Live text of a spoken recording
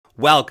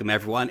Welcome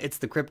everyone, it's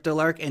the Crypto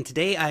Lark, and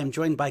today I am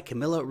joined by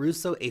Camila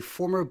Russo, a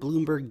former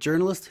Bloomberg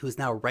journalist who is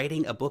now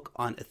writing a book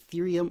on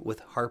Ethereum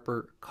with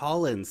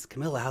HarperCollins.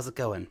 Camila, how's it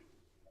going?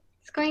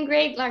 It's going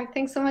great, Lark.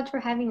 Thanks so much for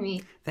having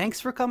me. Thanks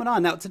for coming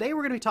on. Now today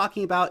we're going to be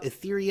talking about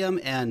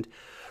Ethereum and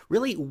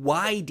really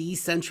why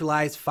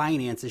decentralized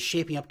finance is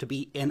shaping up to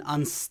be an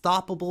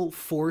unstoppable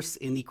force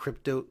in the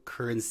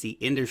cryptocurrency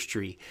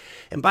industry.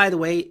 And by the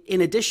way,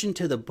 in addition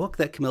to the book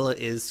that Camila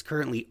is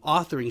currently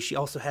authoring, she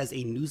also has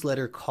a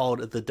newsletter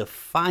called The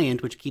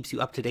Defiant, which keeps you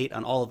up to date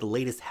on all of the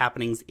latest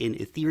happenings in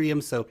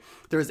Ethereum. So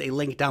there's a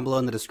link down below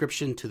in the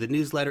description to the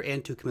newsletter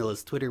and to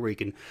Camila's Twitter where you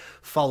can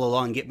follow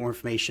along and get more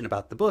information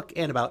about the book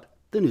and about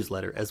the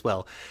newsletter as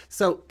well.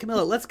 So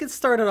Camila, let's get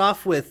started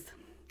off with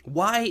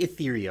why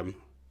Ethereum?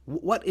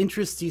 What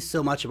interests you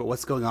so much about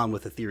what's going on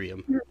with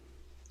Ethereum?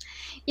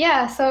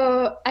 Yeah,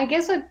 so I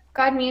guess what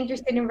got me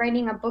interested in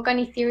writing a book on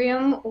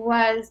Ethereum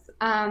was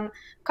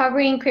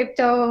covering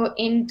crypto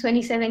in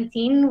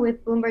 2017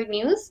 with Bloomberg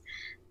News.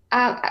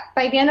 By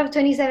the end of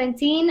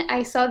 2017,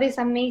 I saw this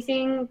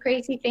amazing,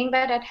 crazy thing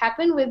that had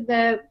happened with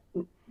the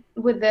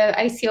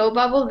ICO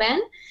bubble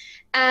then.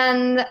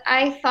 And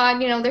I thought,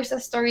 there's a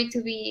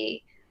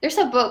story there's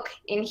a book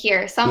in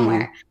here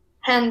somewhere.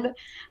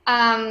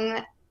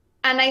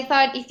 And I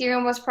thought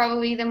Ethereum was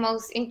probably the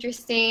most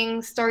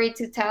interesting story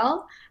to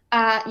tell.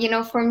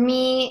 For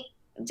me,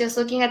 just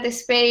looking at the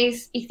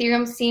space,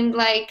 Ethereum seemed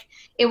like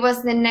it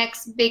was the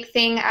next big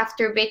thing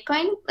after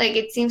Bitcoin. Like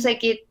it seems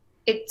like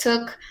it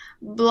took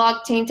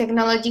blockchain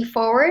technology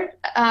forward.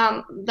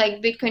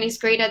 Like Bitcoin is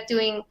great at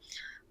doing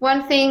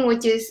one thing,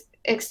 which is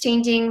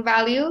exchanging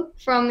value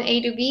from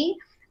A to B.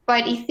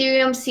 But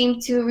Ethereum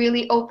seemed to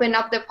really open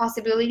up the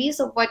possibilities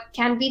of what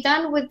can be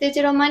done with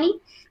digital money.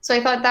 So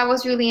I thought that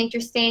was really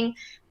interesting,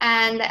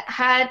 and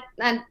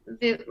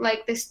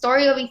the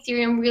story of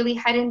Ethereum really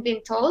hadn't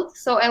been told.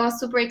 So I was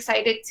super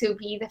excited to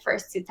be the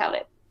first to tell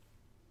it.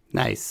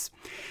 Nice.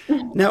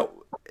 Now,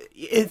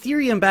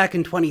 Ethereum back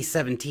in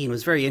 2017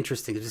 was very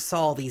interesting. We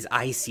saw all these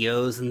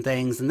ICOs and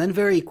things, and then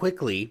very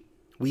quickly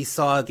we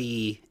saw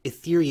the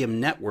Ethereum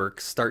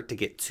network start to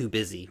get too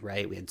busy,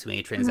 right? We had too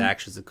many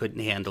transactions that couldn't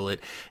handle it.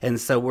 And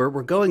so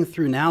we're going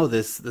through now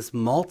this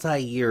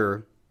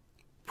multi-year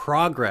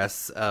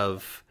progress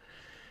of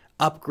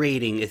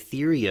upgrading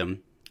Ethereum.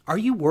 Are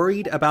you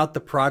worried about the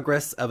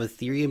progress of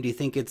Ethereum? Do you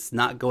think it's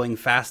not going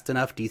fast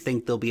enough? Do you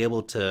think they'll be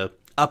able to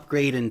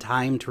upgrade in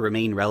time to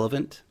remain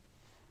relevant?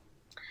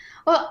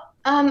 Well,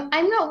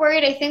 I'm not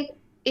worried. I think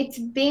it's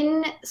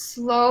been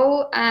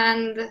slow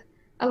and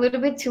a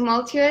little bit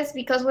tumultuous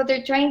because what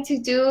they're trying to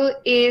do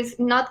is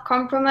not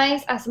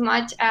compromise as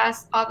much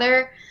as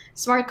other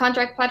smart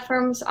contract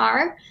platforms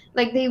are.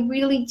 Like they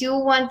really do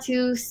want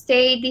to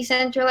stay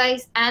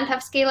decentralized and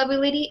have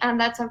scalability, and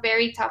that's a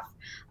very tough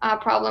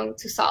problem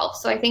to solve.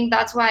 So I think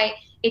that's why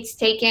it's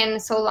taken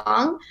so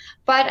long.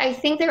 But I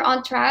think they're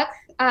on track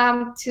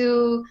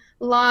to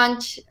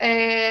launch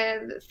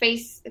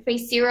phase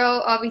 0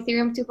 of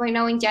Ethereum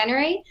 2.0 in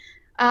January.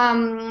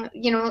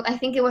 I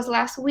think it was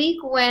last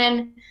week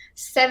when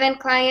 7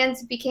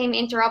 clients became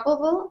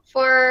interoperable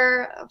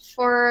for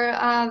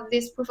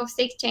this proof of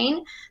stake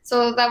chain.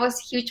 So that was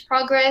huge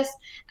progress,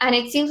 and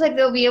it seems like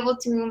they'll be able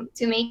to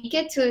make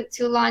it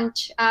to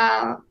launch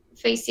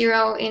phase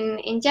 0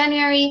 in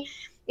January.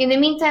 In the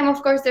meantime,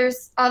 of course,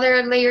 there's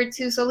other layer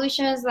 2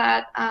 solutions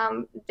that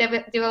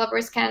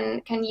developers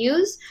can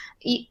use,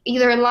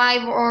 either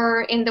live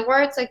or in the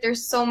works. Like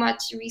there's so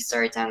much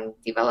research and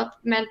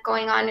development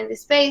going on in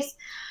this space.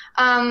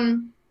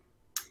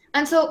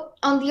 And so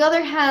on the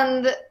other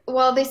hand,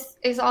 while this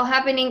is all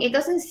happening, it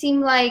doesn't seem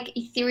like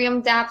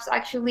Ethereum dApps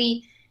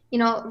actually,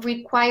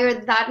 require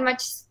that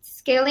much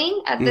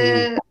scaling at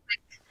the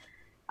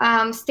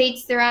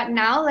states they're at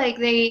now. Like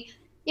they,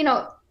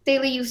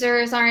 daily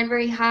users aren't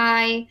very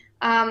high,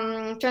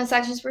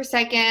 transactions per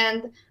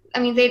second. I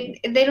mean,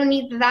 they don't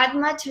need that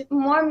much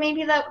more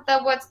maybe that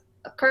what's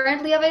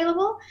currently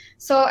available.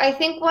 So I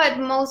think what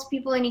most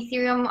people in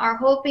Ethereum are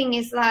hoping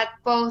is that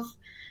both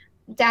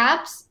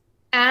dApps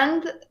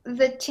and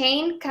the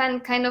chain can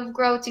kind of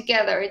grow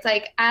together. It's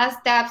like as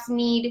dApps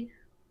need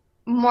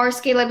more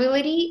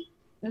scalability,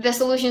 the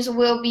solutions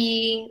will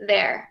be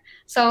there.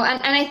 So,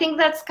 and I think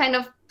that's kind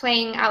of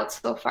playing out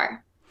so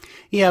far.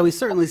 Yeah, we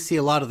certainly see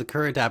a lot of the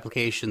current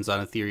applications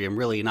on Ethereum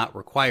really not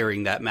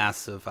requiring that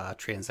massive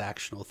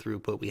transactional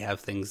throughput. We have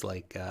things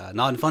like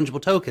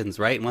non-fungible tokens,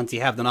 right? And once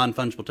you have the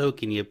non-fungible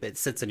token, it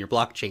sits in your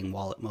blockchain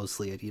wallet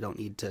mostly. You don't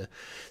need to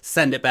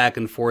send it back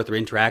and forth or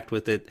interact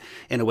with it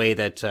in a way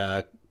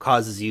that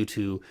causes you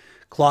to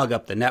clog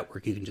up the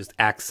network. You can just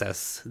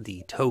access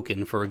the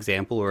token, for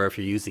example, or if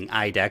you're using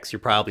IDEX, you're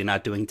probably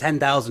not doing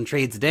 10,000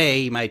 trades a day.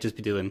 You might just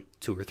be doing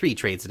 2 or 3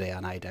 trades a day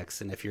on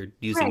IDEX. And if you're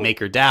using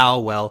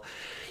MakerDAO, well,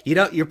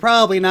 you're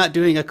probably not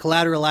doing a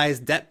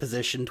collateralized debt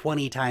position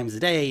 20 times a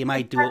day. You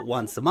might do it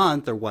once a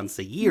month or once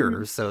a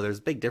year. So there's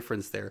a big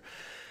difference there.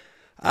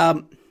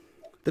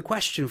 The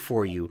question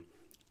for you,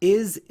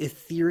 is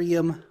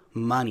Ethereum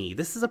money?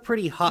 This is a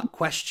pretty hot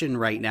question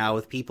right now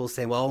with people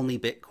saying, well, only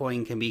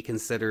Bitcoin can be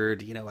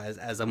considered, you know,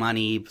 as a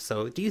money.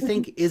 So do you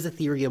think, is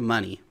Ethereum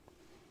money?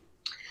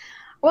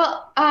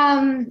 Well,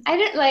 I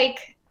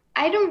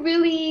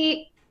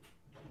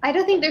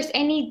don't think there's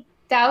any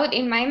doubt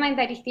in my mind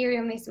that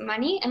Ethereum is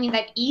money. I mean,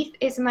 that ETH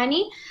is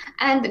money,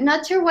 and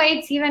not sure why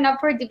it's even up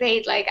for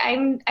debate. Like, I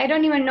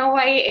don't even know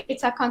why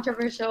it's a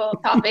controversial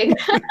topic.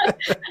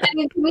 I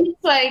mean, to me,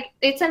 it's like,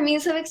 it's a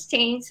means of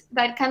exchange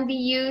that can be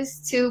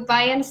used to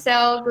buy and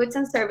sell goods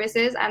and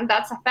services, and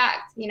that's a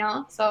fact, you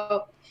know?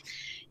 So,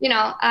 you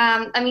know,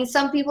 I mean,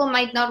 some people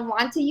might not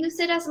want to use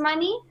it as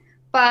money,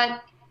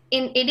 but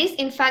it is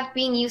in fact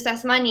being used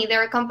as money.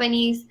 There are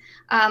companies,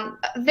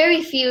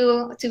 very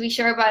few to be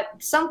sure, but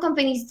some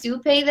companies do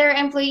pay their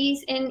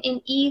employees in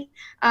ETH.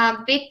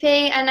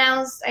 BitPay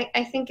announced,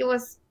 I think it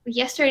was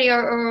yesterday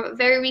or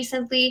very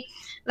recently,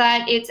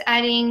 that it's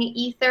adding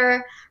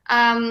Ether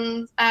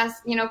as,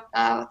 you know,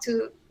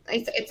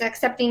 it's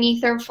accepting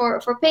Ether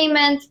for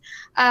payment.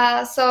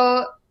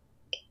 So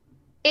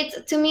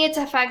to me, it's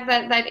a fact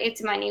that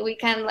it's money. We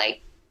can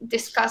like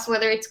discuss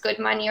whether it's good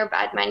money or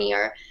bad money,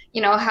 or,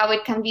 you know, how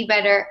it can be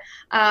better.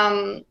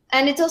 And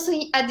it's also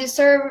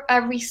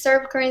a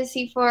reserve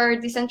currency for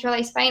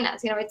decentralized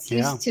finance. You know, it's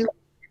used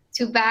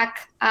to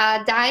back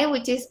DAI,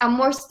 which is a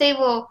more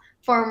stable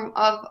form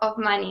of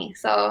money.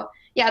 So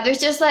yeah, there's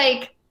just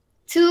like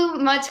too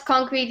much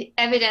concrete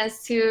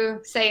evidence to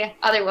say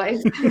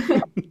otherwise.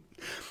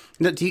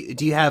 No,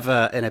 do you have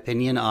an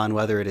opinion on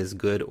whether it is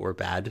good or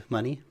bad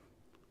money?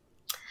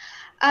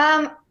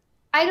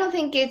 I don't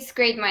think it's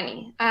great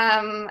money.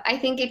 I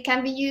think it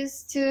can be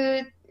used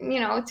to, you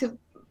know, to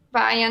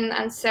buy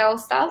and sell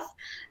stuff,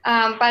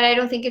 but I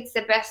don't think it's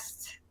the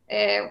best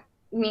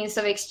means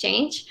of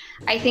exchange.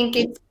 I think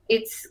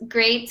it's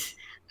great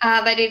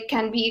that it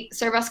can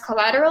serve as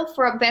collateral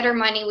for a better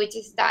money, which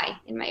is DAI,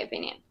 in my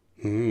opinion.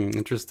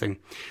 Interesting.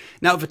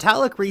 Now,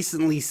 Vitalik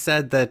recently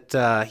said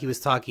that he was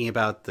talking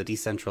about the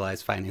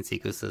decentralized finance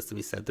ecosystem.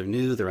 He said they're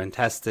new, they're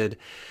untested,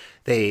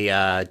 they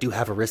do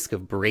have a risk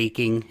of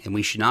breaking, and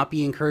we should not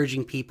be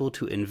encouraging people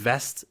to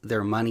invest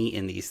their money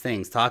in these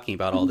things, talking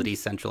about all the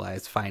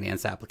decentralized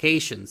finance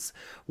applications.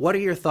 What are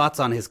your thoughts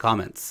on his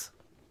comments?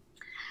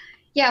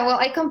 Yeah, well,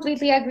 I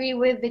completely agree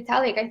with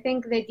Vitalik. I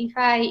think the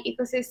DeFi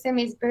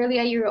ecosystem is barely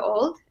a year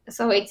old.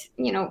 So it's,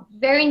 you know,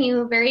 very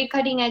new, very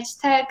cutting edge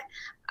tech.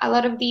 A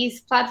lot of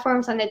these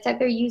platforms and the tech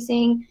they're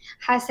using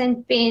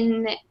hasn't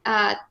been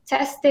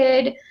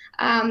tested.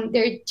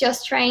 They're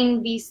just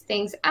trying these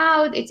things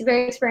out. It's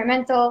very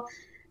experimental.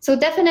 So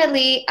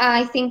definitely,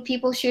 I think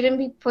people shouldn't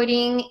be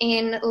putting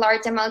in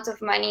large amounts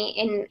of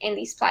money in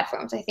these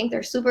platforms. I think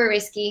they're super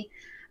risky.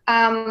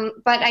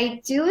 But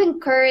I do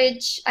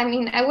encourage, I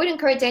mean, I would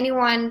encourage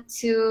anyone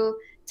to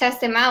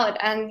test them out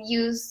and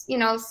use, you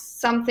know,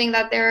 something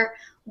that they're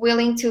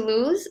willing to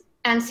lose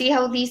and see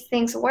how these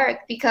things work,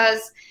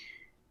 because,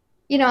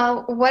 you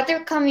know, what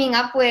they're coming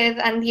up with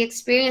and the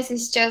experience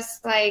is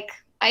just like,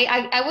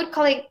 I would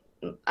call it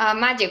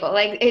magical.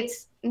 Like,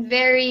 it's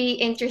very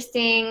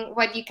interesting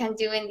what you can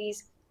do in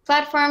these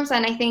platforms.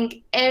 And I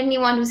think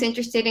anyone who's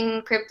interested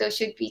in crypto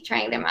should be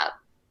trying them out.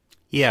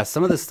 Yeah,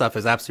 some of this stuff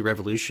is absolutely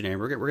revolutionary.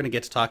 We're going to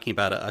get to talking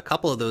about a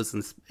couple of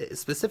those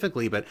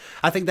specifically, but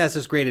I think that's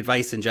just great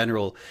advice in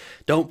general.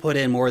 Don't put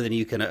in more than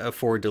you can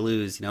afford to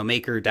lose. You know,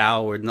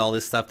 MakerDAO and all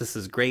this stuff, this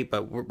is great,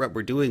 but what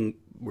we're doing,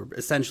 we're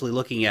essentially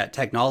looking at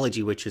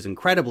technology which is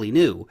incredibly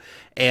new,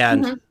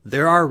 and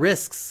there are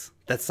risks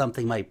that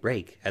something might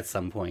break at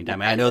some point. I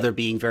mean, I know they're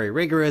being very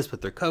rigorous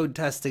with their code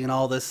testing and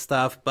all this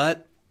stuff,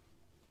 but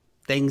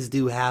things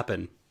do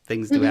happen.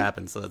 Things do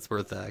happen, so that's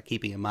worth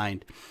keeping in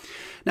mind.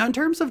 Now, in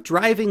terms of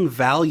driving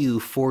value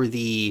for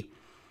the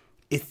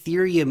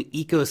Ethereum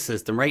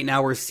ecosystem, right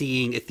now we're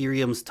seeing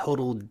Ethereum's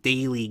total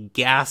daily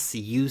gas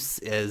use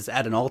is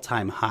at an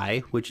all-time high,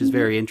 which is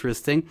very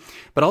interesting.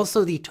 But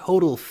also the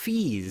total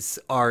fees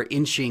are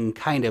inching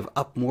kind of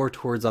up more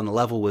towards on the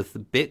level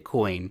with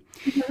Bitcoin.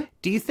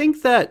 Do you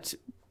think that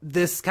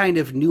this kind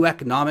of new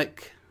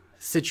economic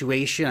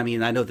situation, I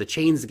mean, I know the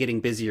chain's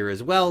getting busier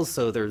as well,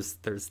 so there's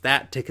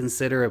that to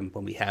consider. And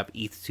when we have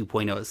ETH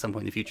 2.0 at some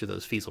point in the future,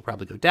 those fees will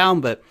probably go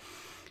down. But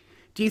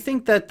do you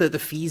think that the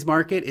fees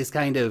market is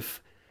kind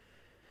of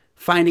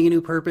finding a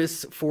new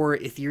purpose for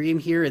Ethereum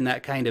here in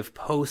that kind of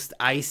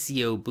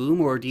post-ICO boom?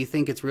 Or do you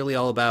think it's really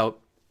all about,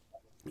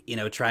 you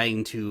know,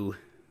 trying to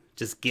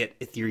just get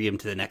Ethereum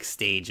to the next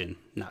stage and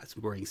not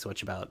worrying so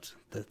much about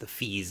the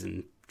fees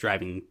and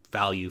driving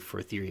value for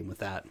Ethereum with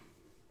that?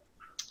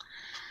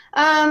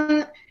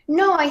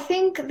 No, I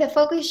think the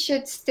focus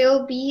should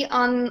still be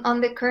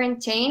on the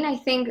current chain. I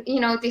think, you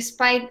know,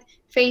 despite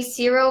phase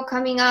 0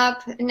 coming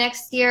up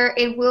next year,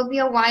 it will be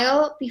a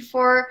while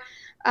before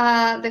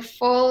the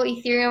full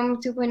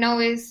Ethereum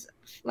 2.0 is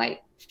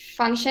like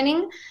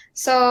functioning.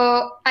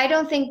 So I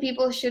don't think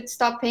people should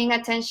stop paying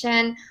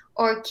attention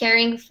or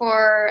caring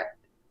for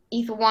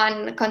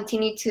ETH1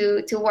 continue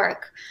to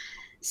work.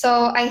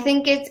 So I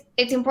think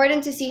it's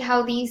important to see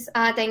how these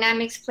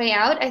dynamics play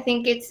out. I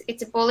think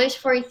it's bullish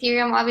for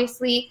Ethereum,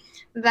 obviously,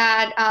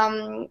 that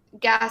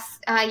gas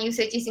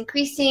usage is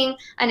increasing,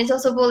 and it's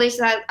also bullish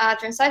that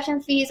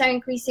transaction fees are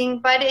increasing.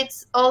 But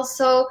it's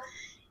also,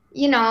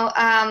 you know,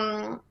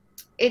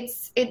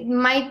 it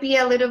might be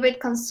a little bit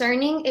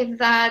concerning if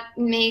that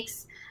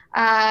makes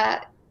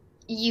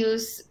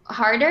use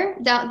harder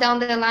down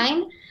the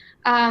line.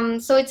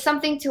 So it's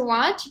something to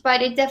watch,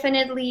 but it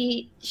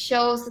definitely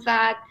shows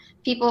that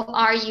people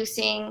are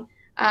using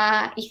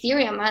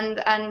Ethereum,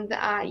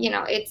 and you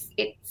know,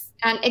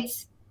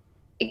 it's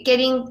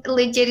getting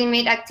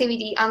legitimate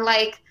activity,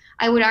 unlike,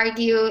 I would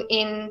argue,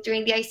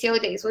 during the ICO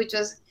days, which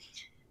was,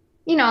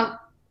 you know,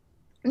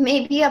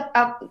 maybe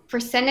a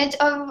percentage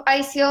of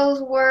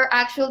ICOs were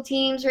actual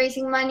teams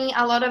raising money.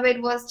 A lot of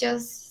it was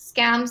just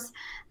scams,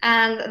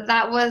 and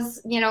that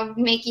was, you know,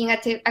 making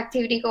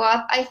activity go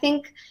up. I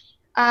think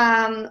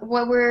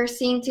what we're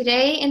seeing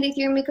today in the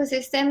Ethereum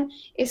ecosystem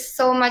is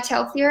so much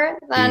healthier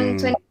than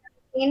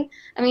 2017.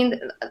 I mean,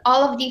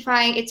 all of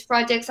DeFi, its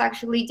projects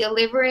actually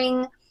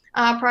delivering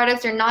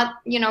products. They're not,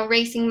 you know,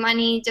 raising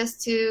money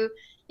just to,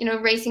 you know,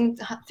 raising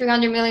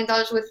 $300 million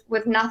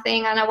with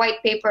nothing and a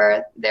white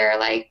paper. They're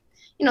like,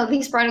 you know,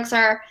 these products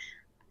are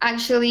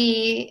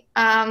actually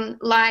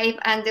live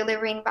and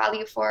delivering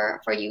value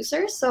for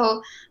users.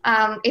 So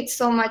it's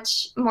so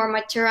much more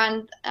mature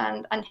and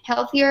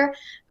healthier.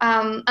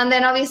 And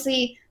then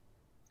obviously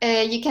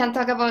you can't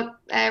talk about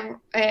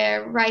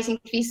rising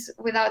fees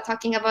without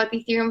talking about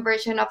the Ethereum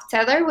version of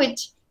Tether,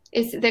 which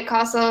is the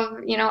cause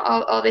of, you know,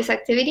 all this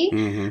activity.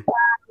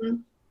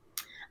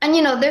 And,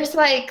 you know, there's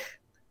like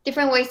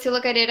different ways to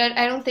look at it.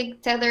 I don't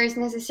think Tether is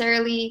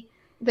necessarily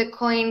the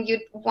coin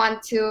you'd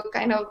want to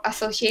kind of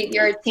associate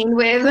your team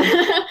with,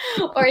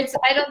 or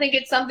I don't think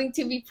it's something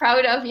to be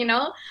proud of, you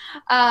know.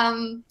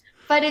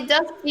 But it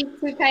does speak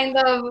to kind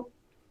of,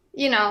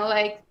 you know,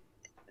 like,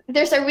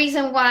 there's a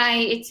reason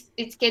why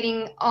it's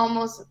getting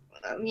almost,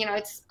 you know,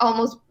 it's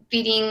almost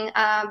beating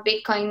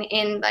Bitcoin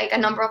in like a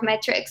number of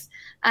metrics.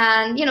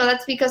 And, you know,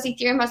 that's because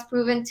Ethereum has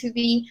proven to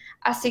be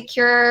a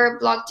secure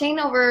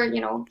blockchain over,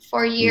 you know,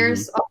 4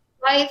 years of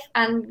life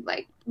and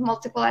like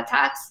multiple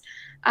attacks.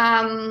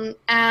 And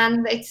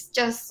it's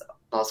just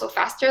also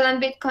faster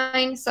than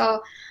Bitcoin.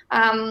 So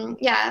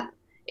yeah,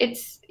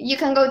 you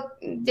can go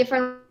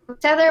different with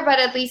Tether, but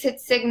at least it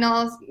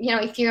signals, you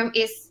know, Ethereum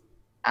is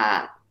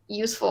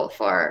useful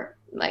for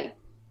like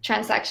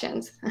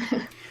transactions.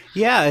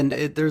 Yeah, and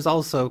there's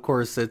also, of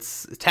course,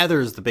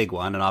 Tether's the big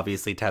one, and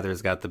obviously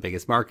Tether's got the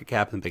biggest market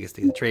cap and the biggest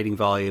trading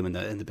volume and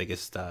the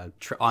biggest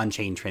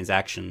on-chain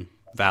transaction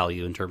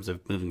value in terms of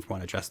moving from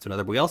one address to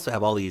another. But we also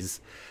have all these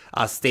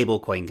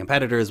stablecoin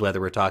competitors, whether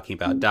we're talking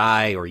about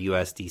DAI or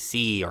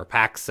USDC or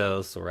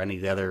Paxos or any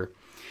of the other,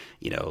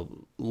 you know,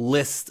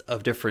 list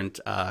of different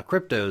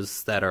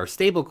cryptos that are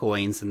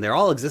stablecoins, and they're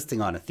all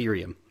existing on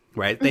Ethereum,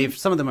 right?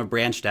 Some of them have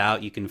branched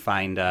out. You can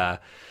find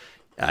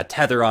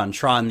Tether on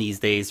Tron these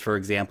days, for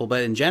example.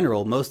 But in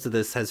general, most of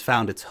this has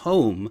found its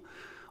home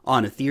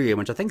on Ethereum,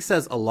 which I think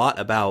says a lot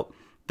about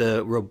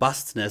the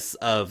robustness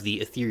of the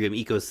Ethereum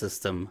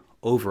ecosystem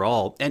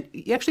overall. And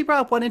you actually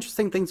brought up one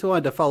interesting thing too I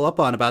wanted to follow up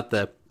on about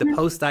the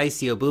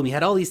post-ICO boom. You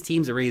had all these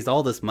teams that raised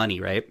all this money,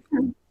 right?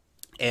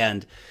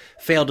 And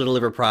failed to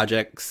deliver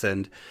projects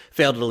and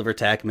failed to deliver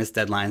tech, missed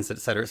deadlines, et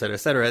cetera, et cetera, et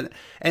cetera.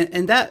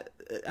 And that,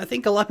 I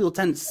think a lot of people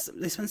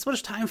they spend so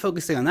much time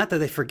focusing on that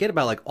they forget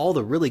about like all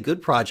the really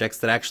good projects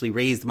that actually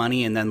raised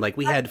money. And then like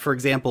we had, for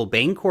example,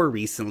 Bancor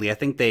recently. I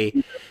think they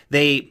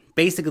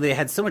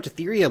had so much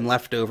Ethereum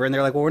left over, and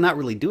they're like, well, we're not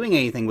really doing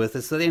anything with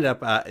this. So they ended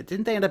up,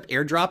 didn't they end up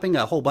airdropping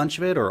a whole bunch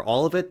of it or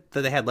all of it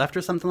that they had left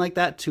or something like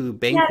that to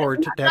Bancor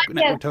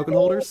network token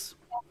holders?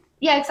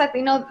 Yeah,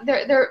 exactly. No,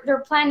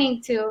 they're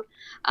planning to.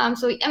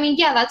 So I mean,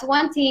 yeah, that's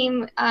one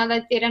team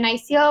that did an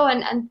ICO,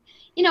 and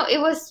you know, it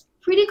was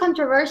pretty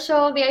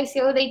controversial, the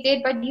ICO they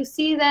did, but you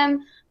see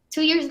them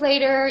 2 years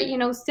later, you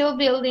know, still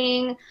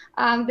building.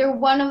 They're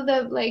one of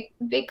the like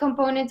big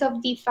components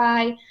of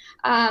DeFi.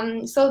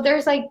 So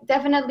there's like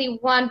definitely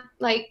one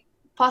like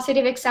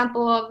positive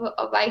example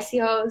of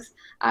ICOs.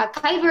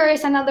 Kyber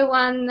is another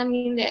one. I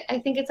mean, I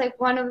think it's like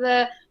one of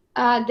the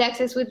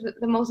DEXs with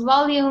the most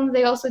volume.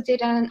 They also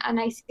did an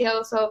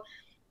ICO. So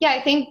yeah,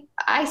 I think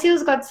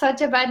ICOs got such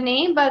a bad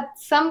name, but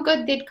some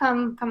good did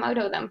come out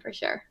of them for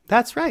sure.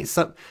 That's right.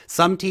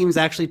 Some teams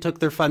actually took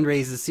their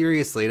fundraisers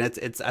seriously, and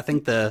it's I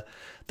think the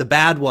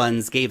bad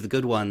ones gave the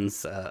good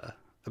ones a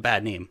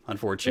bad name,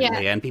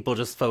 unfortunately, and people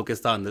just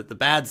focused on the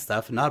bad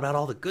stuff and not about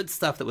all the good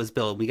stuff that was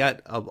built. We got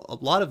a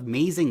lot of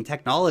amazing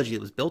technology that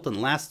was built in the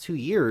last 2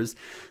 years,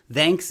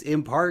 thanks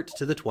in part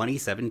to the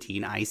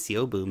 2017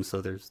 ICO boom.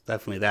 So there's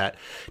definitely that.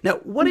 Now,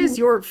 what is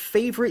your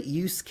favorite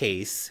use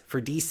case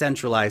for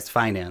decentralized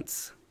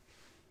finance?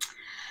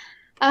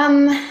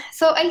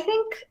 So I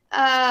think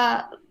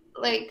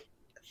like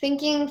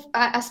thinking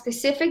a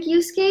specific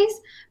use case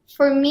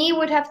for me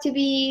would have to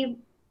be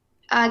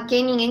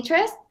gaining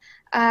interest.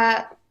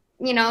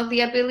 You know,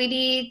 the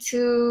ability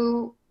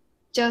to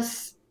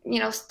just, you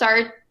know,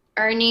 start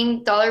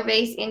earning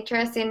dollar-based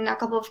interest in a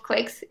couple of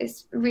clicks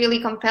is really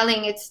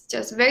compelling. It's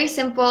just very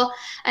simple,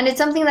 and it's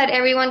something that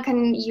everyone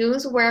can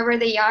use wherever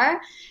they are,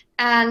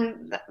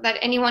 and that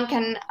anyone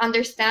can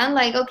understand.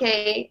 Like,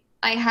 okay,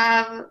 I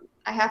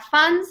have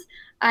funds.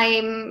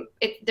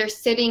 They're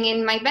sitting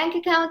in my bank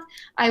account.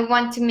 I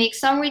want to make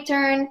some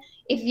return.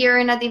 If you're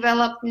in a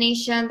developed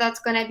nation, that's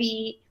going to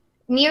be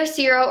near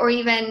zero or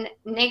even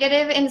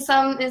negative in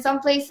some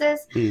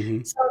places.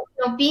 Mm-hmm.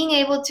 So, being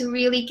able to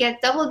really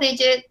get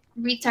double-digit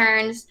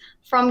returns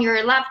from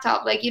your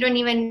laptop, like you don't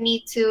even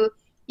need to,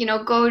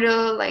 go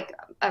to like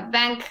a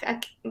bank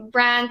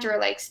branch or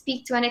like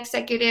speak to an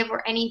executive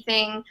or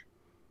anything.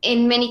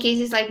 In many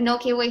cases, like no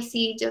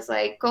KYC, just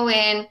like go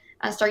in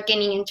and start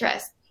gaining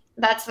interest.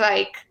 That's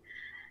like,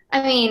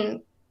 I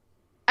mean,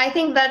 I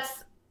think that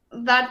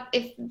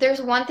if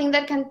there's one thing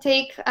that can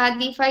take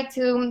DeFi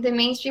to the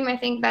mainstream, I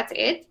think that's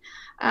it.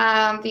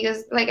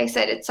 Because like I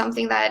said, it's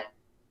something that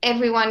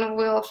everyone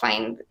will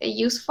find a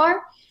use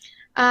for.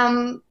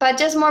 But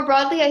just more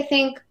broadly, I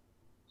think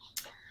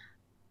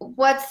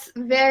what's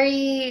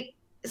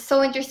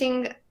so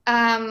interesting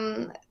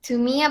to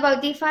me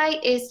about DeFi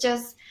is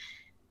just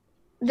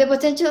the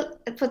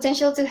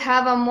potential to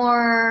have a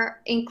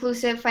more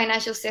inclusive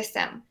financial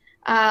system.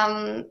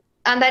 And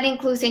that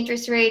includes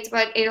interest rates,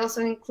 but it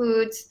also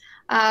includes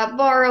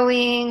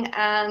borrowing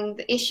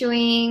and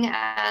issuing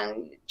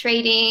and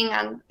trading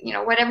and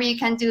whatever you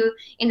can do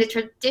in the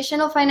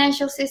traditional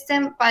financial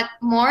system, but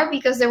more,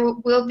 because there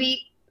will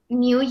be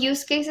new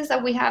use cases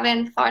that we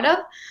haven't thought of,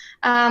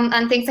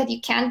 and things that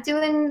you can't do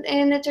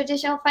in the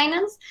traditional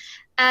finance,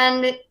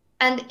 and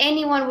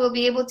anyone will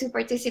be able to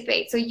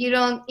participate. So you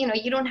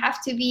don't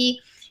have to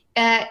be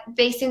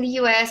based in the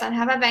US and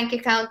have a bank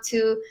account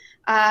to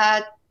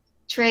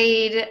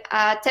trade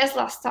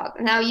Tesla stock.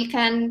 Now you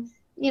can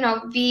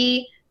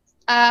be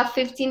a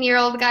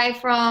 15-year-old guy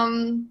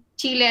from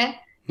Chile,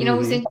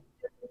 who's into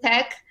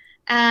tech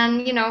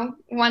and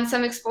wants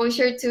some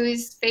exposure to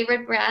his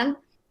favorite brand.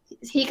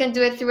 He can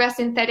do it through a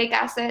synthetic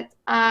asset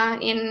on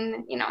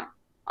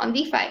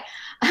DeFi.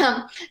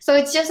 So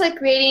it's just like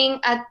creating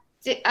a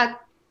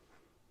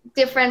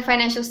different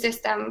financial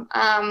system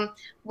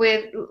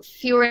with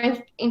fewer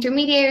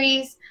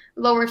intermediaries,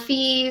 lower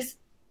fees,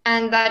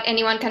 and that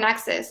anyone can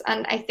access.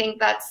 And I think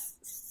that's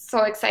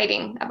so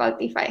exciting about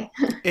DeFi.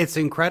 It's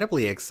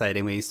incredibly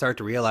exciting when you start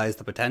to realize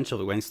the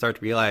potential, when you start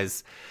to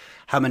realize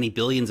how many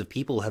billions of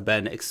people have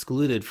been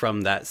excluded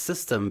from that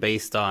system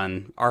based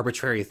on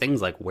arbitrary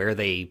things like where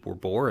they were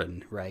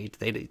born, right?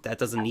 That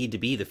doesn't need to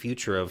be the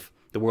future of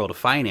the world of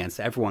finance.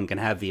 Everyone can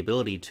have the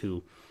ability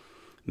to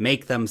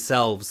make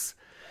themselves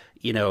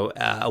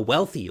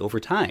wealthy over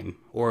time,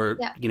 or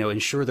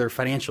ensure their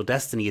financial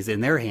destiny is in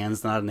their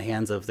hands, not in the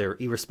hands of their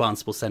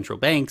irresponsible central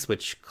banks,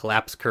 which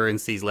collapse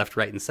currencies left,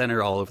 right, and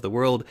center all over the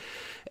world.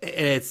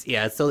 It's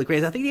totally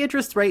crazy. I think the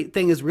interest rate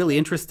thing is really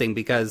interesting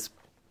because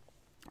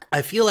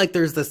I feel like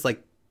there's this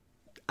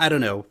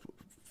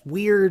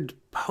weird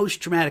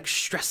post-traumatic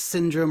stress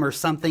syndrome or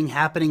something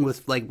happening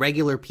with like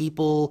regular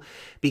people,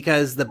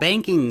 because the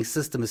banking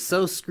system is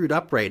so screwed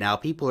up right now.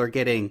 People are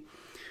getting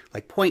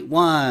like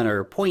 0.1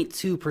 or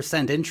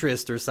 0.2%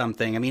 interest or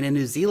something. I mean, in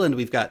New Zealand,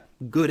 we've got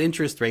good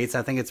interest rates.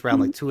 I think it's around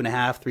like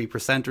 2.5%,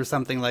 3% or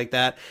something like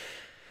that,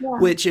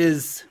 which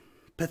is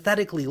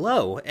pathetically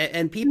low.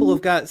 And people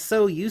have got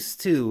so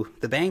used to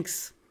the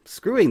banks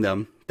screwing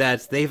them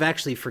that they've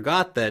actually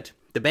forgot that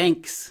the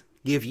banks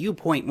give you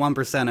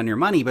 0.1% on your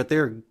money, but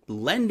they're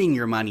lending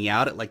your money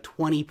out at like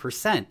 20%,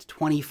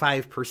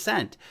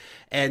 25%.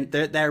 And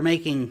they're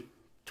making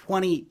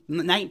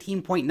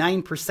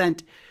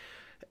 19.9%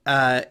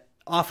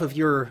 off of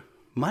your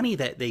money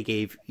that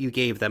you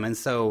gave them. And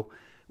so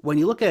when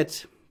you look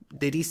at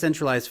the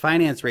decentralized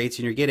finance rates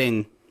and you're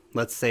getting,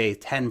 let's say,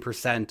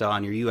 10%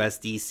 on your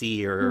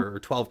USDC or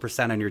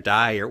 12% on your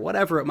DAI or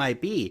whatever it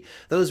might be,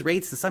 those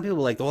rates, and some people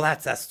are like, well,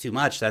 that's too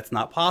much, that's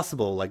not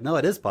possible. Like, no,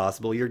 it is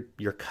possible.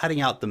 You're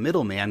cutting out the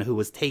middleman who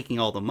was taking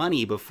all the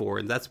money before,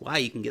 and that's why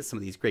you can get some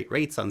of these great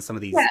rates on some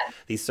of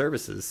these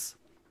services.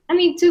 I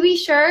mean, to be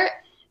sure,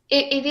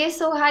 it is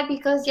so high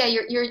because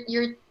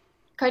you're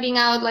cutting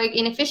out like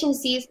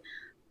inefficiencies,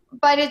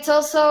 but it's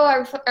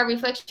also a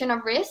reflection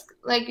of risk.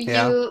 Like we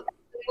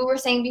were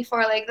saying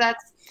before, like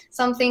that's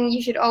something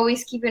you should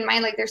always keep in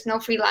mind. Like there's no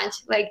free lunch.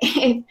 Like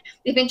if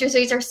interest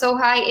rates are so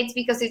high, it's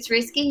because it's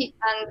risky,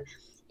 and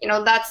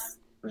that's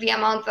the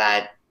amount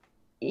that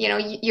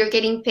you're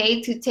getting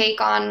paid to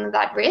take on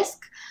that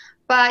risk.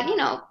 But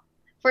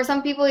for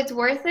some people it's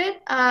worth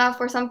it.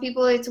 For some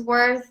people it's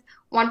worth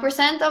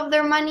 1% of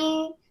their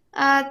money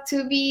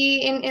to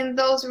be in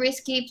those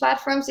risky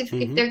platforms if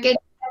they're getting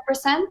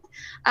 10%.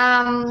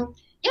 And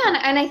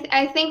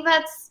I think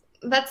that's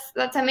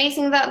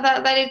amazing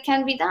that it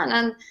can be done.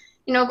 And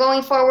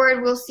going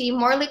forward, we'll see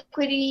more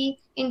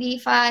liquidity in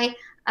DeFi,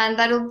 and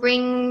that'll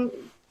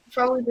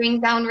probably bring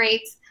down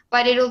rates.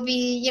 but it'll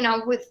be, you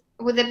know, with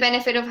the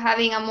benefit of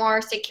having a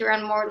more secure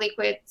and more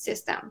liquid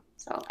system.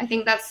 So I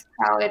think that's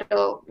how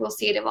we'll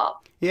see it evolve.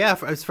 Yeah,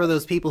 for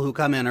those people who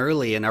come in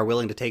early and are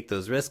willing to take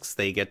those risks,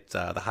 they get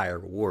the higher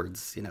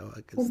rewards, you know,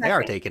 because they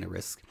are taking a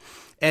risk.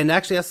 And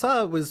actually, I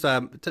saw it was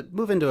to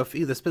move into a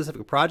few of the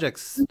specific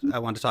projects I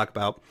want to talk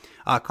about.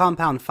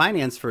 Compound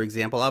finance, for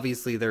example,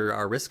 obviously there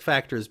are risk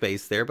factors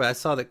based there, but I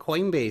saw that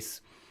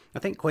I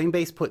think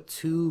Coinbase put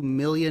 $2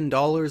 million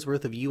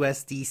worth of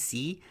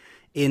USDC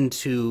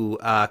into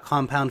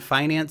compound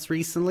finance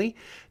recently.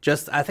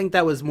 I think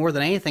that was more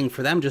than anything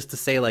for them just to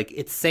say, like,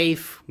 it's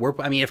safe.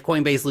 I mean, if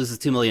Coinbase loses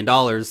 $2 million,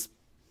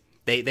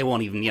 they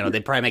won't even, you know, they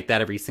probably make that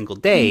every single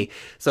day.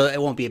 So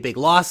it won't be a big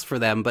loss for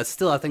them. But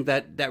still, I think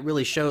that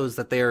really shows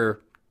that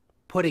they're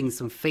putting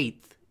some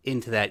faith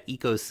into that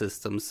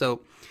ecosystem.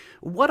 So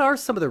what are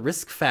some of the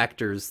risk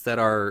factors that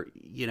are,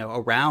 you know,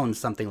 around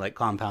something like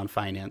compound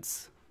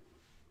finance?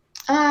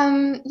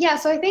 Yeah,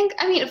 so I think,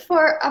 I mean,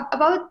 for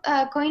about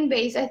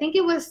Coinbase, I think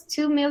it was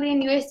 2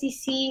 million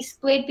USDC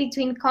split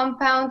between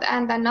Compound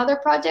and another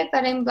project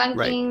that I'm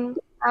blanking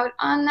out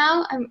on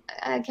now.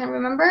 I can't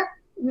remember.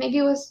 Maybe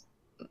it was,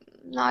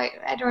 no,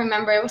 I don't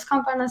remember. It was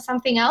Compound and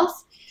something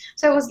else.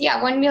 So it was,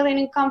 yeah, 1 million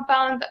in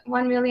Compound,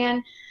 1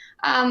 million,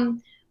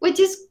 which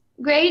is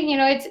great. You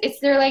know, it's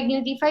their like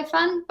new DeFi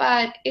fund,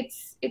 but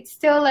it's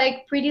still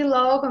like pretty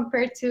low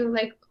compared to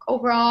like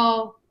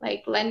overall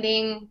like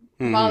lending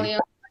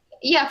volume.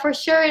 Yeah, for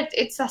sure,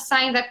 it's a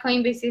sign that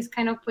Coinbase is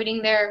kind of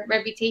putting their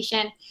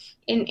reputation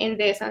in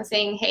this and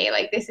saying, hey,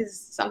 like, this is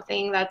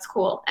something that's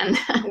cool, and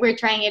we're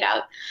trying it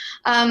out.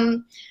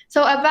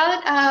 So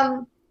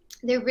about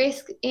the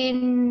risk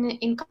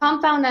in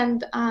Compound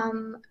and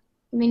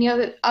many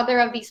other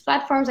of these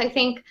platforms, I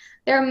think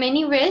there are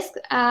many risks.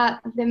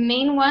 The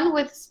main one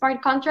with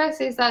smart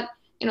contracts is that,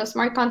 you know,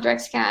 smart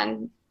contracts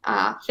can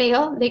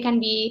fail. They can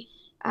be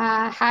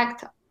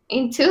hacked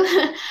into.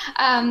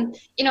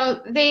 You know,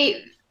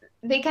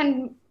 they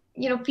can,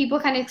 you know, people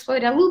can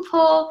exploit a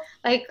loophole,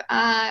 like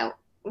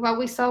what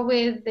we saw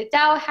with the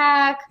DAO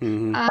hack,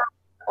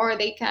 or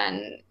they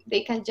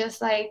can just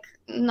like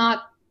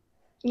not,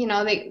 you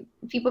know,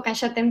 people can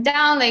shut them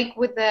down, like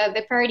with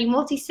the parity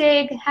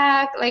multisig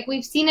hack. Like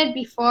we've seen it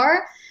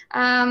before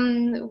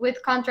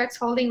with contracts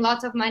holding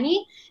lots of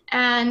money,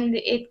 and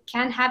it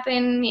can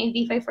happen in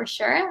DeFi for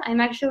sure. I'm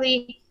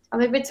actually a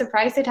little bit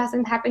surprised it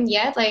hasn't happened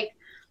yet. Like,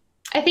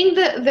 I think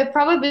the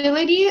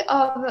probability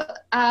of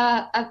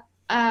a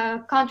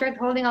contract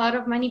holding a lot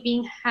of money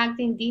being hacked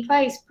in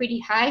DeFi is pretty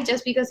high,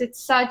 just because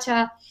it's such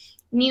a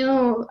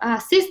new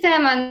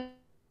system, and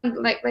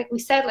like we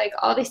said, like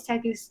all this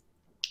tech is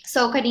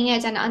so cutting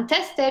edge and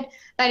untested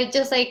that it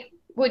just like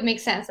would make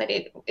sense that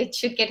it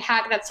should get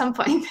hacked at some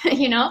point,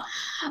 you know.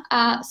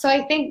 So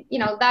I think, you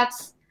know,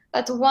 that's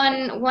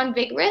one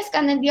big risk,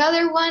 and then the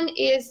other one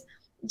is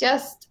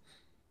just,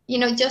 you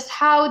know, just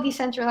how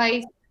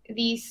decentralized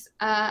these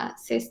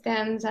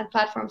systems and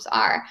platforms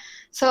are.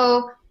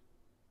 So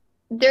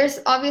there's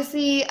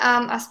obviously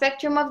a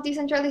spectrum of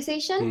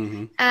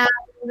decentralization, and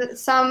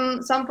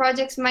some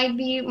projects might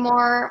be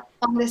more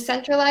on the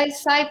centralized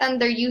side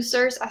and their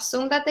users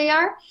assume that they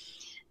are.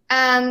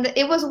 And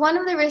it was one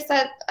of the risks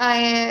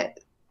that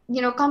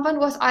you know, Compound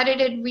was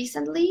audited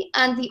recently,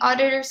 and the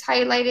auditors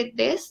highlighted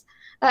this,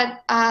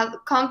 that the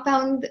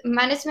Compound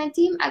management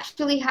team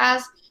actually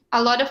has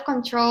a lot of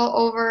control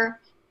over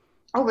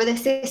the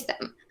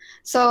system.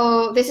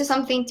 So this is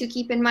something to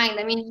keep in mind.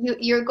 I mean,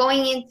 you're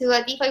going into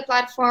a DeFi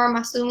platform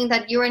assuming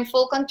that you're in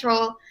full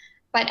control,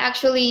 but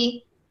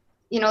actually,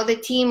 you know, the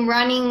team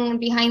running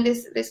behind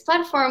this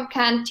platform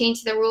can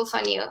change the rules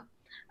on you.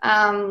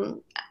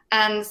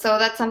 And so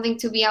that's something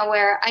to be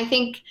aware. I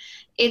think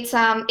it's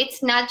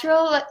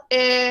natural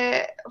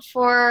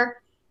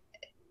for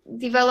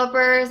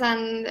developers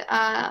and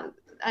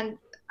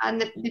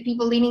the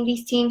people leading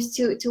these teams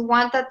to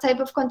want that type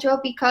of control,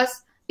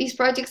 because these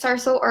projects are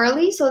so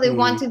early, so they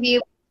want to be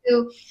able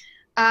to,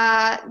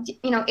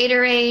 you know,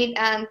 iterate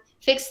and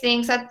fix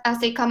things as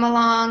they come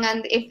along.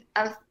 And if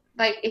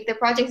the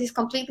project is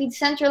completely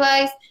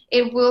decentralized,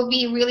 it will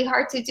be really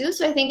hard to do.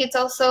 So I think it's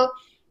also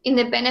in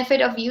the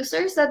benefit of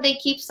users that they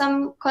keep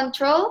some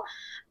control,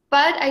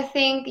 but I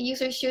think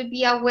users should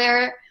be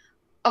aware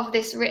of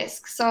this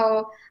risk.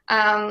 So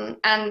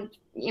and,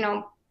 you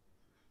know,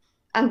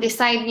 and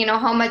decide, you know,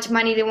 how much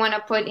money they want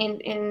to put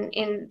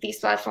in these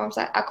platforms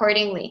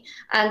accordingly.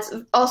 And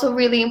also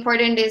really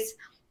important is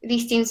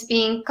these teams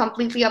being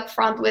completely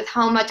upfront with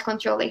how much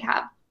control they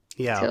have.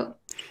 Yeah. Too.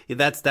 Yeah,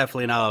 that's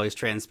definitely not always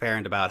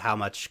transparent about how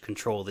much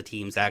control the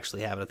teams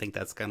actually have. And I think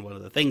that's kind of one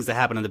of the things that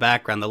happen in the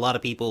background. A lot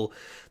of people,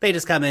 they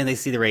just come in, they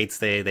see the rates,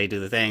 they do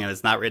the thing, and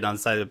it's not written on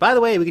the side of it. By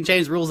the way, we can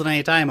change rules at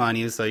any time on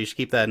you, so you should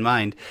keep that in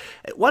mind.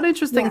 One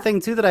interesting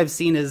thing, too, that I've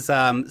seen is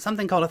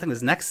something called, I think it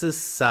was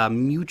Nexus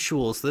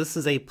Mutual. So this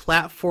is a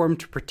platform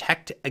to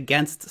protect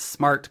against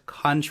smart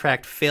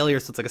contract failure.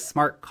 So it's like a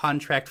smart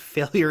contract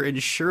failure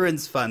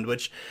insurance fund,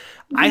 which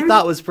I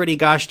thought was pretty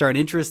gosh darn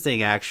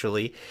interesting,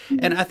 actually.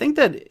 And I think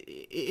that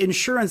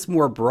insurance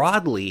more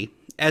broadly,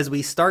 as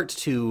we start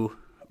to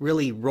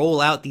really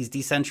roll out these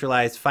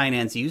decentralized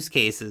finance use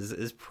cases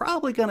is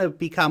probably going to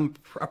become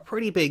a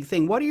pretty big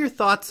thing. What are your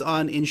thoughts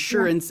on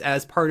insurance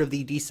as part of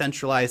the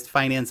decentralized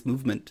finance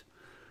movement?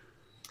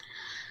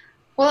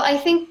 Well, I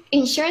think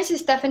insurance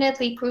is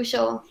definitely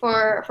crucial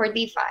for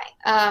DeFi,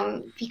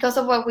 because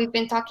of what we've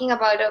been talking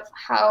about of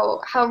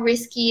how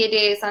risky it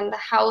is and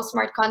how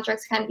smart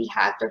contracts can be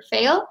hacked or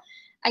fail.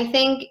 I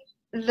think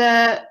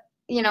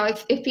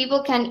if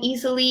people can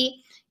easily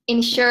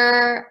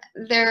insure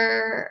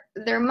their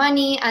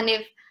money, and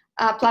if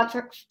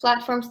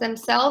platforms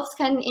themselves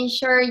can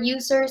insure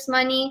users'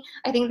 money,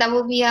 I think that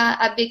will be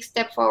a big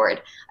step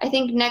forward. I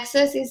think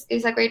Nexus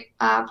is a great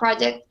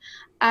project.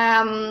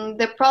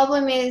 The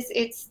problem is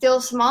it's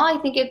still small. I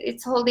think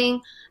it's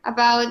holding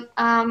about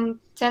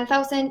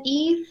 10,000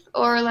 ETH,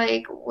 or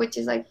which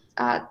is like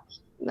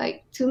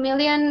 $2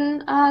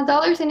 million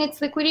in its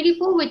liquidity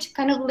pool, which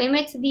kind of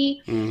limits the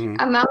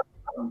amount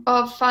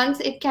of funds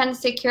it can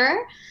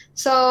secure.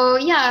 So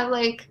yeah,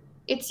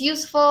 it's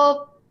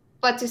useful,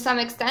 but to some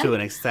extent. To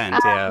an extent,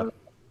 yeah.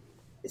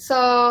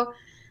 So,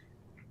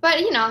 but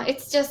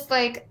it's just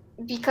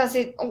because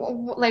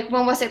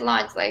when was it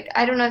launched?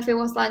 I don't know if it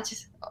was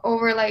launched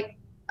over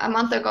a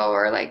month ago,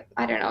 or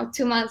I don't know,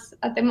 2 months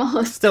at the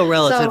most. Still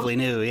relatively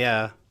new,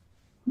 yeah.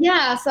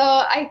 Yeah, so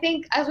I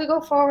think as we go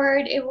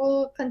forward, it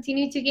will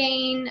continue to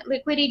gain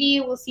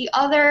liquidity. We'll see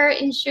other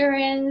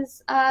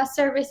insurance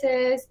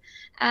services,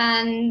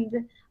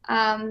 and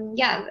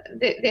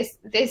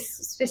this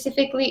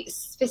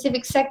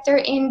specific sector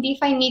in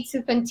DeFi needs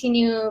to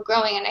continue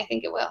growing, and I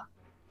think it will.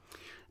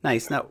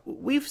 Nice. Now,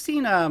 we've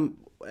seen, I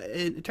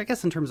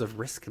guess in terms of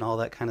risk and all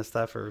that kind of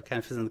stuff, or kind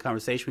of fits in the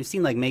conversation, we've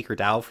seen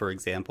MakerDAO, for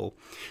example.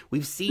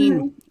 We've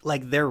seen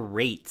their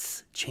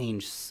rates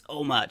change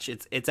so much.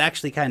 It's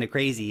actually kind of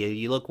crazy.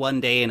 You look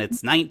one day and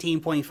it's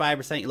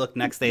 19.5%. You look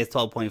next day it's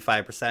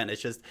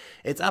 12.5%.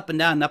 It's up and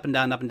down, up and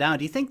down, up and down.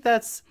 Do you think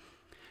that's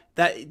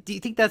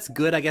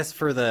good, I guess,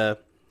 for the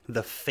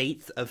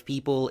faith of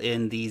people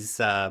in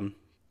these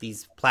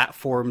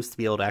platforms to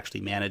be able to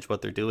actually manage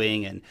what they're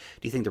doing? And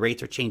do you think the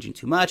rates are changing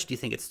too much? Do you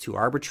think it's too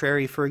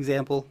arbitrary, for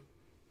example?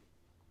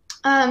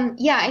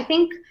 Yeah, I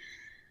think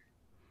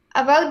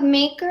about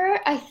Maker,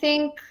 I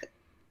think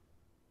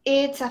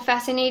it's a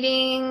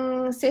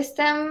fascinating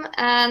system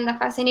and a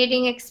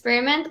fascinating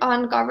experiment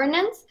on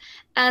governance.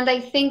 And I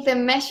think the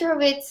measure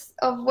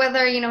of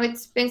whether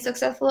it's been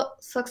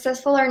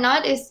successful or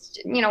not is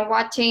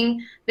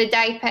watching the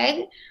DAI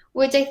peg,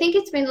 which I think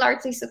it's been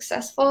largely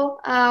successful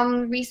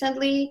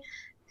recently.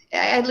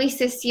 At least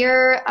this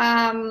year,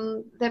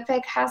 the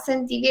peg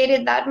hasn't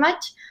deviated that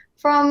much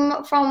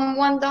from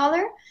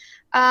 $1.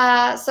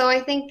 So I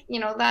think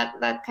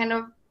that kind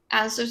of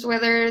answers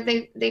whether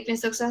they've been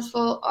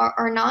successful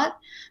or not.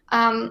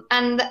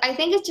 And I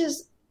think it's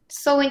just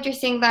so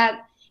interesting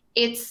that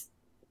it's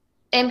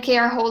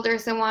MKR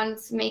holders the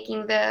ones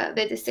making the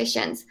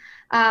decisions.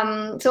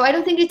 So I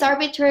don't think it's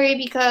arbitrary,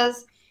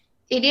 because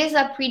it is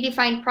a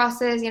predefined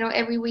process.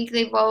 Every week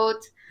they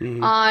vote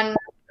on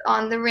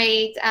the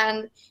rate,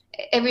 and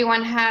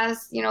everyone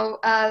has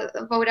a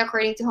vote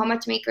according to how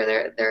much Maker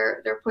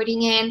they're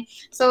putting in.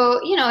 So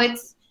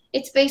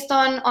it's based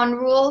on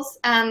rules,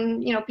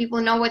 and people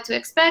know what to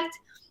expect.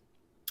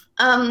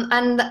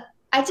 And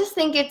I just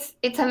think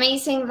it's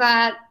amazing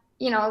that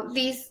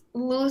these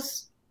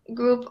loose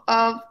group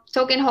of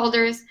token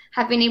holders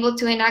have been able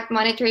to enact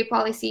monetary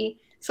policy,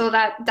 so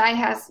that DAI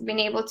has been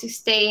able to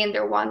stay in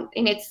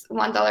its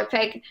 $1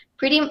 peg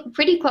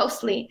pretty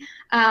closely.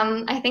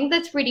 I think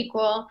that's pretty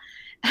cool.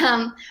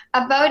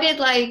 About it,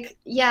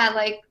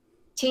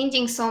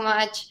 changing so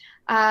much.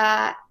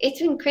 It's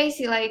been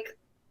crazy.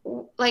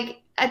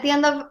 At the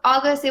end of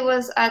August, it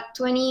was at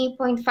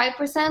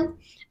 20.5%,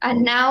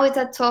 and now it's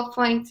at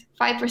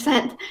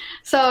 12.5%.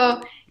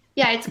 So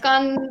yeah, it's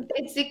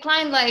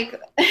declined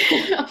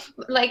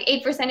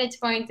 8 percentage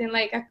points in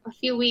a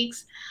few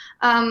weeks.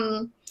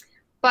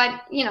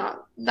 But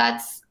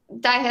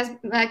DAI has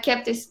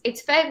kept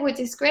its peg, which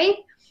is great.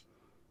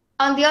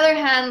 On the other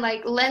hand,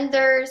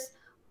 lenders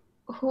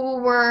who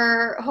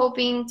were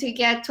hoping to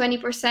get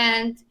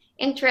 20%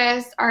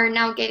 interest are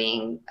now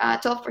getting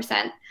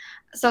 12%.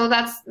 So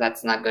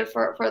that's not good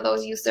for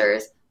those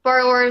users.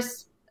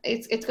 Borrowers,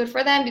 it's good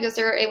for them because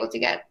they're able to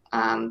get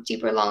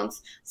cheaper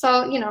loans.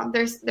 So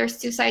there's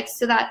two sides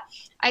to that.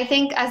 I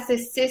think as the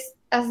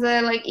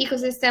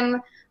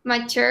ecosystem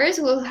matures,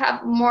 we'll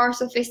have more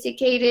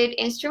sophisticated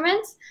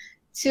instruments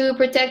to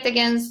protect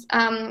against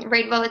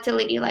rate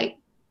volatility.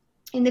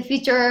 In the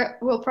future,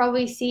 we'll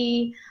probably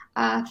see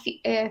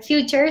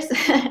futures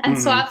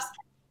and swaps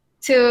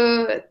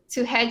to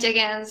hedge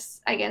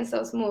against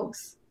those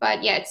moves.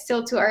 But yeah, it's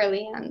still too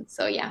early, and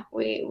so yeah,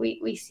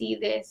 we see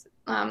these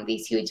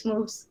huge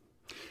moves.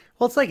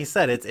 Well, it's like you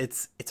said,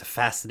 it's a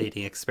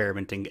fascinating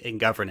experiment in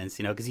governance,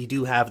 because you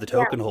do have the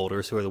token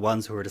holders who are the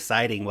ones who are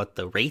deciding what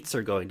the rates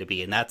are going to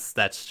be, and it's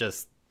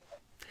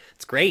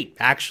great,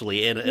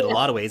 actually. In a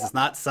lot of ways, it's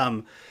not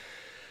some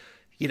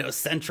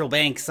central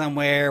bank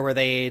somewhere where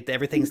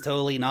everything's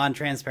totally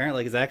non-transparent.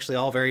 Like, it's actually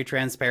all very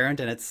transparent,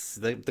 and it's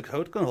the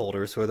token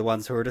holders who are the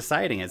ones who are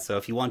deciding it. So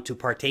if you want to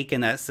partake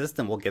in that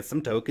system, we'll get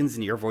some tokens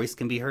and your voice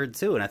can be heard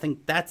too. And I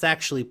think that's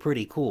actually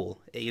pretty cool.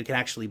 You can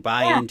actually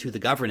buy into the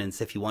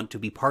governance if you want to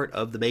be part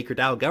of the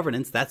MakerDAO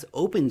governance. That's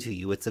open to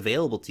you. It's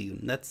available to you.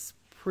 And that's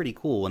pretty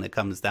cool when it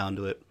comes down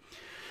to it.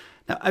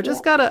 Now, I've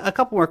just got a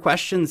couple more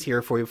questions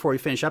here for you before we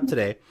finish up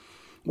today.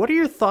 What are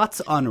your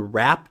thoughts on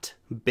wrapped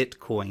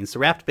Bitcoin? So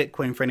wrapped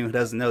Bitcoin, for anyone who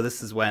doesn't know,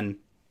 this is when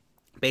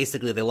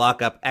basically they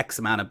lock up X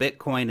amount of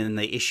Bitcoin and then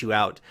they issue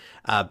out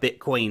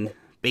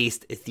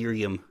Bitcoin-based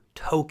Ethereum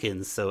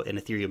tokens. So an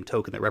Ethereum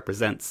token that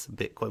represents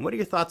Bitcoin. What are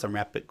your thoughts on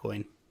wrapped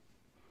Bitcoin?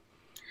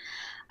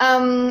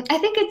 I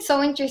think it's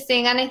so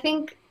interesting. And I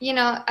think,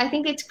 I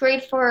think it's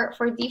great for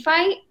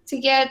DeFi to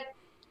get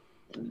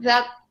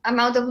that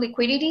amount of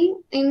liquidity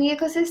in the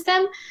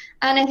ecosystem.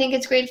 And I think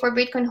it's great for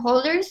Bitcoin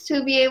holders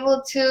to be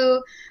able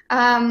to,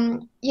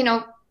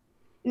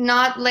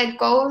 not let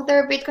go of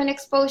their Bitcoin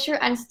exposure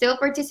and still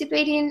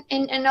participate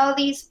in all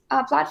these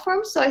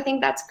platforms. So I think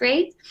that's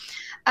great.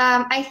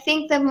 I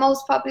think the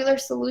most popular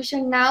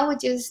solution now,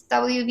 which is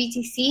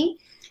WBTC,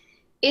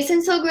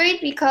 isn't so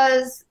great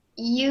because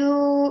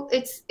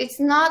it's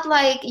not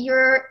like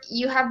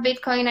you have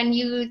Bitcoin and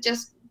you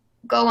just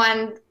go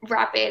and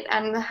wrap it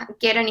and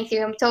get an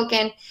Ethereum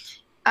token.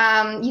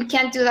 You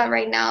can't do that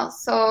right now.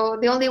 So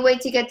the only way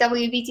to get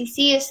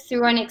WBTC is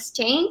through an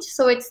exchange.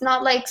 So it's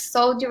not like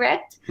so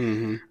direct.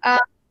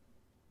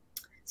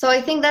 So I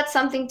think that's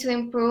something to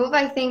improve.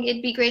 I think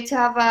it'd be great to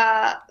have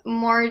a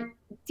more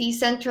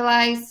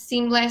decentralized,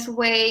 seamless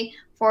way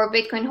for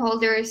Bitcoin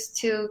holders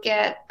to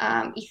get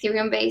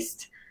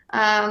Ethereum-based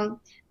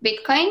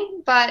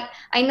Bitcoin. But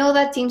I know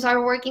that teams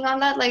are working on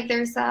that. Like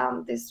there's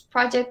this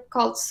project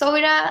called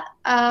Soda,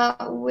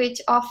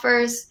 which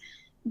offers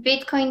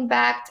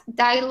Bitcoin-backed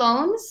DAI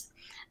loans,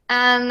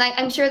 and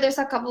I'm sure there's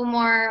a couple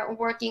more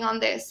working on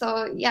this.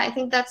 So yeah, I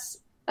think that's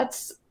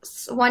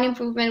one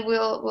improvement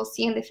we'll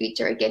see in the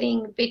future,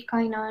 getting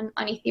Bitcoin on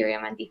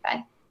Ethereum and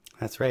DeFi.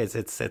 That's right.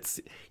 It's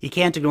you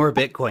can't ignore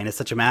Bitcoin. It's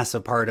such a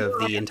massive part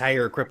of the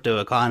entire crypto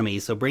economy.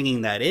 So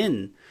bringing that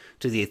in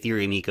to the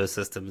Ethereum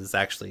ecosystem is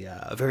actually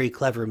a very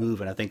clever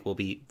move, and I think will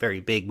be very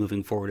big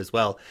moving forward as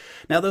well.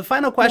 Now, the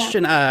final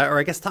question, or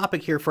I guess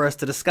topic here for us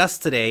to discuss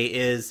today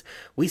is,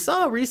 we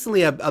saw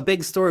recently a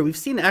big story. We've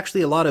seen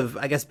actually a lot of,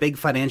 I guess, big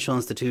financial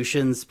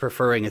institutions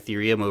preferring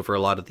Ethereum over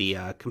a lot of the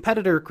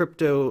competitor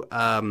crypto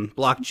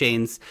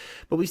blockchains.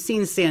 But we've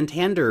seen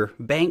Santander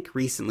Bank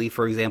recently,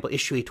 for example,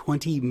 issue a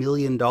 $20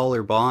 million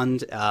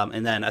bond,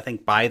 and then I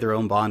think buy their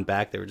own bond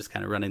back. They were just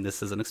kind of running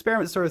this as an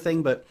experiment sort of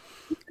thing. But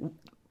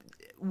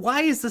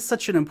why is this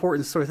such an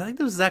important story? I think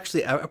this is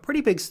actually a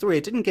pretty big story.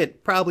 It didn't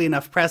get probably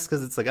enough press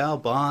because it's like, oh,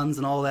 bonds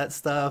and all that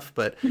stuff.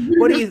 But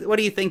what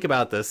do you think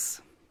about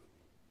this?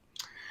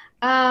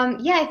 Yeah,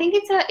 I think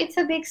it's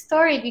a big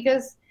story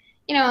because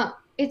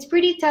it's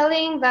pretty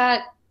telling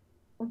that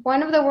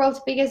one of the world's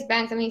biggest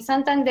banks. I mean,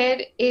 Santander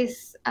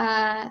is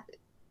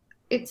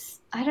it's,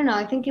 I don't know,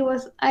 I think it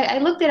was, I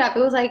looked it up. It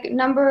was like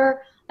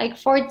number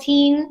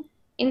 14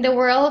 in the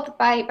world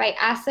by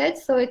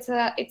assets. So it's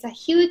a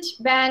huge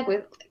bank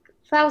with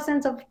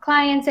thousands of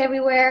clients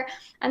everywhere,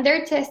 and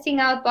they're testing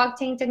out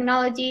blockchain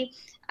technology,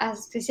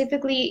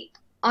 specifically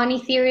on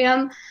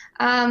Ethereum,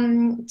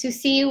 to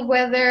see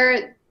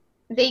whether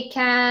they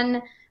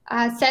can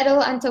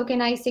settle and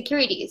tokenize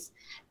securities.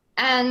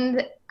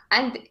 And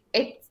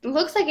it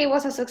looks like it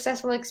was a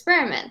successful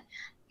experiment.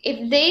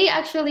 If they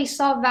actually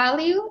saw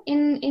value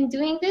in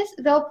doing this,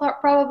 they'll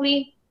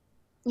probably,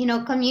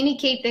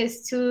 communicate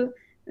this to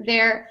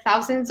their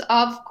thousands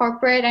of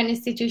corporate and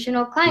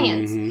institutional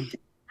clients.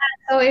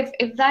 So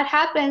if that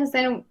happens,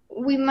 then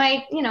we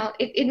might,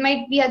 it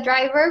might be a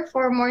driver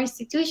for more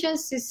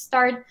institutions to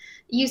start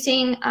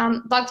using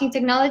blockchain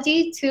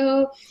technology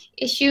to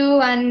issue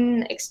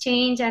and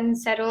exchange and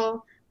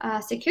settle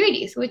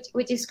securities,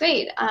 which is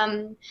great.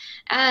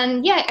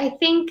 And yeah, I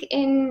think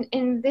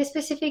in this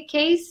specific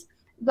case,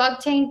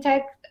 blockchain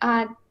tech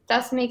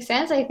does make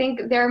sense. I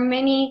think there are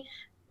many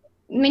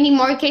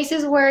more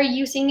cases where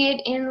using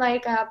it in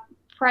like a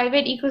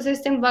private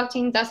ecosystem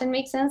blockchain doesn't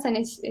make sense and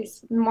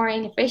it's more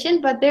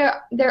inefficient, but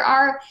there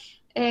are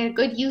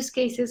good use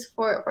cases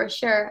for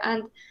sure.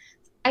 And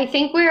I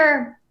think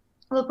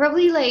we'll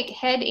probably like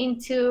head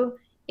into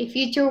a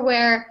future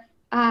where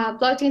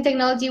blockchain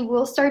technology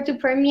will start to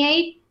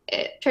permeate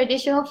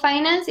traditional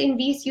finance in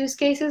these use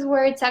cases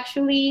where it's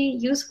actually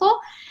useful,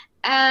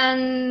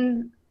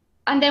 and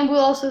then we'll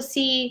also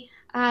see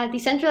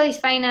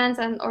decentralized finance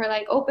or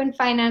like open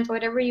finance,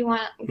 whatever you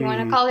want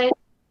to call it,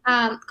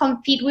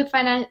 compete with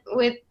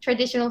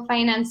traditional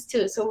finance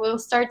too. So we'll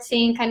start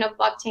seeing kind of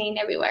blockchain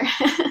everywhere.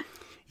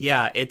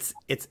 Yeah, it's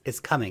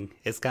coming.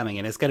 It's coming,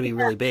 and it's going to be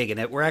really big.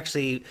 And we're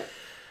actually,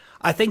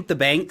 I think the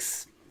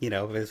banks,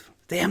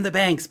 damn the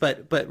banks,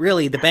 but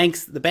really the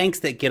banks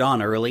that get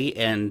on early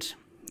and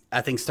I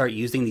think start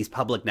using these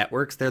public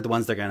networks, they're the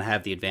ones that are going to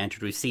have the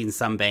advantage. We've seen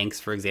some banks,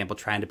 for example,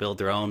 trying to build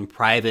their own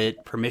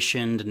private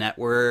permissioned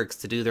networks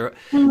to do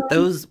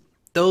those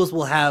those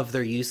will have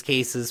their use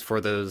cases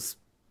for those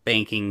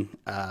banking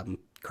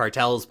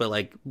cartels, but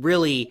like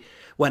really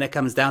when it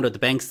comes down to the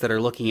banks that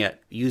are looking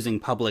at using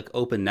public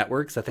open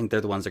networks, I think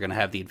they're the ones that are going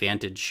to have the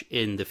advantage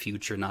in the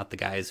future, not the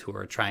guys who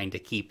are trying to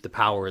keep the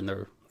power in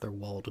their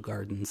walled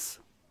gardens.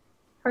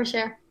 For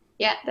sure.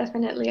 Yeah,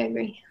 definitely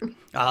agree.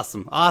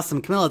 Awesome.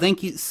 Awesome. Camila,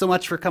 thank you so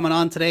much for coming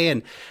on today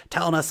and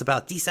telling us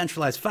about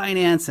decentralized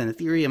finance and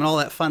Ethereum and all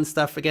that fun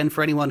stuff. Again,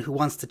 for anyone who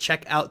wants to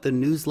check out the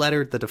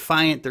newsletter, The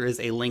Defiant, there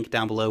is a link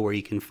down below where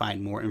you can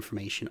find more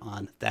information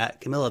on that.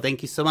 Camila,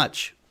 thank you so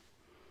much.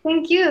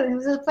 Thank you. It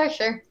was a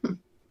pleasure.